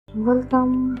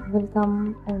Welcome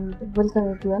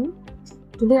everyone.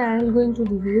 Today I am going to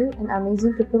review an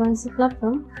amazing cryptocurrency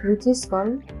platform which is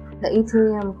called the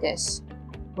Ethereum Cash.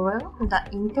 Well, the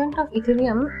intent of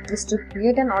Ethereum is to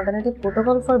create an alternative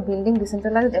protocol for building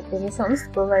decentralized applications,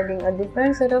 providing a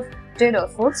different set of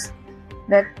trade-offs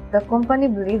that the company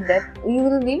believes that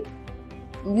will be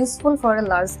useful for a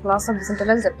large class of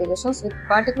decentralized applications, with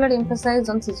particular emphasis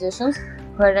on situations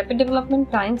where rapid development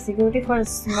time, security for a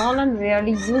small and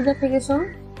rarely used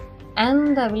application,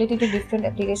 and the ability to different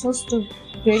applications to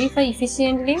verify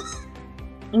efficiently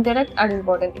interact are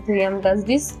important. Ethereum does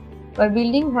this by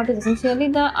building what is essentially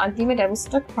the ultimate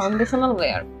abstract foundational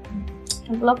layer,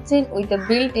 a blockchain with a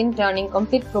built-in turning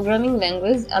complete programming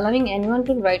language, allowing anyone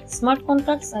to write smart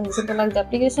contracts and decentralized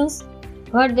applications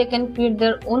where they can create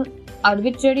their own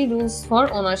arbitrary rules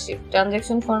for ownership,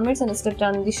 transaction formats, and state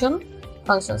transition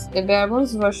functions. A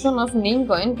bare-bones version of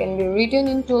Namecoin can be written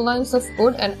in 2 lines of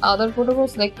code, and other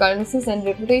protocols like currencies and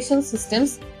reputation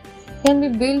systems can be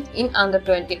built in under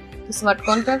 20. Smart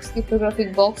contracts,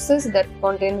 cryptographic boxes that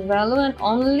contain value and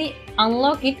only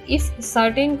unlock it if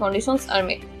certain conditions are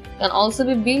met, can also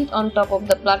be built on top of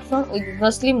the platform with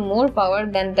vastly more power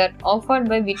than that offered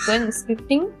by Bitcoin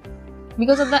scripting,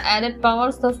 because of the added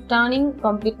powers of turning,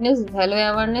 completeness, value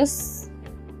awareness,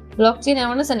 blockchain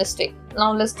awareness, and stake.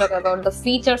 Now let's talk about the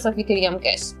features of Ethereum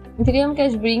Cash. Ethereum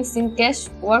Cash brings in cash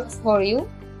works for you.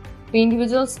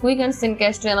 Individuals quick and send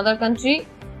cash to another country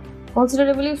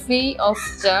considerably free of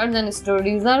charge and store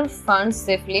reserve funds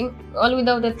safely, all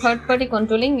without a third party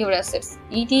controlling your assets.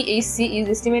 ETHC is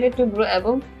estimated to grow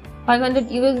above 500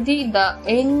 USD the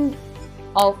end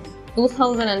of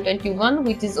 2021,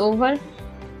 which is over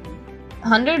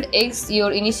 100x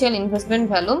your initial investment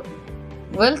value.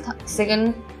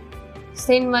 Second,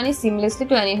 send money seamlessly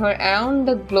to anywhere around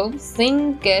the globe.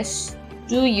 Send cash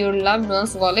to your loved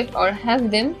one's wallet or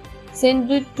have them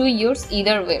send it to yours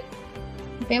either way.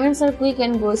 Payments are quick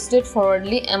and go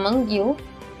straightforwardly among you,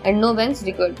 and no banks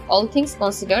required. All things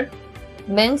considered,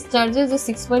 banks charges a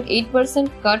 6.8%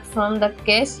 cut from the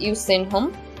cash you send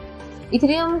home.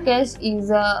 Ethereum Cash is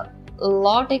a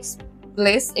lot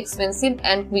less expensive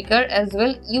and quicker as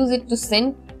well. Use it to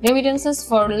send remittances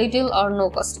for little or no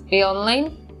cost. Pay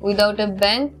online without a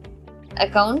bank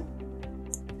account.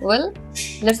 Well,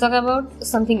 let's talk about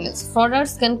something else.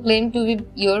 Fraudsters can claim to be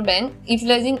your bank,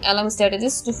 utilizing alarm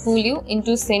strategies to fool you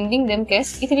into sending them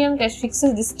cash. Ethereum Cash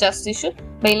fixes this trust issue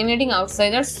by eliminating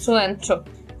outsiders through and through.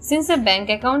 Since a bank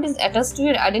account is attached to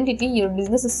your identity, your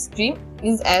business stream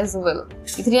is as well.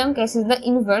 Ethereum Cash is the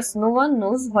inverse. No one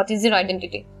knows what is your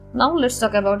identity. Now let's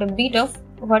talk about a bit of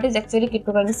what is actually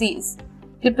cryptocurrency is.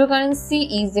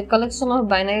 Cryptocurrency is a collection of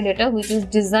binary data which is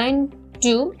designed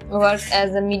to work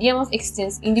as a medium of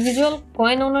exchange. Individual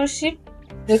coin ownership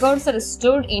records are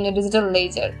stored in a digital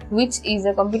ledger, which is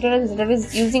a computerized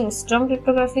database using strong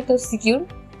cryptography to secure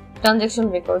transaction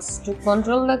records, to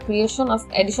control the creation of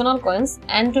additional coins,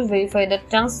 and to verify the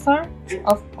transfer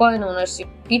of coin ownership.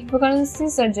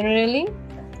 Cryptocurrencies are generally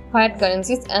fiat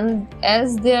currencies, and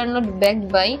as they are not backed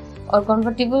by or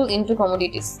convertible into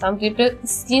commodities, some crypto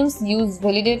schemes use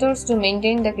validators to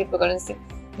maintain the cryptocurrency.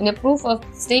 In a proof of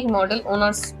stake model,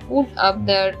 owners put up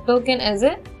their token as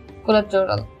a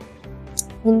collateral.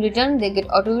 In return, they get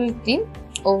authority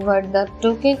over the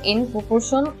token in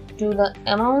proportion to the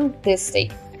amount they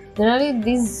stake. Generally,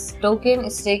 these token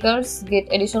stakers get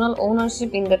additional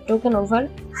ownership in the token over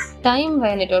time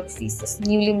via network fees,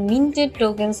 newly minted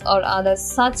tokens, or other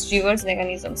such rewards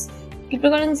mechanisms.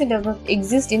 Cryptocurrency does not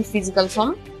exist in physical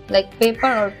form like paper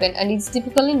or pen, and is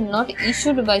typically not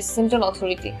issued by central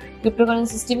authority.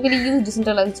 Cryptocurrencies typically use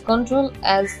decentralized control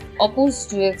as opposed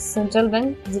to a central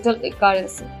bank digital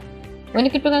currency. When a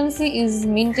cryptocurrency is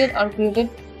minted or created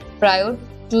prior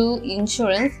to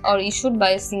insurance or issued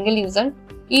by a single user,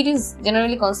 it is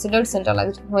generally considered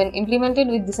centralized. When implemented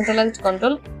with decentralized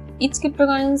control, each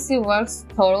cryptocurrency works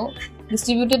through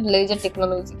distributed ledger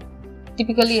technology,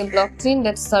 typically a blockchain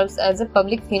that serves as a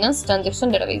public finance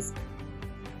transaction database.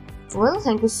 Well,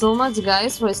 thank you so much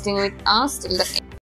guys for staying with us till the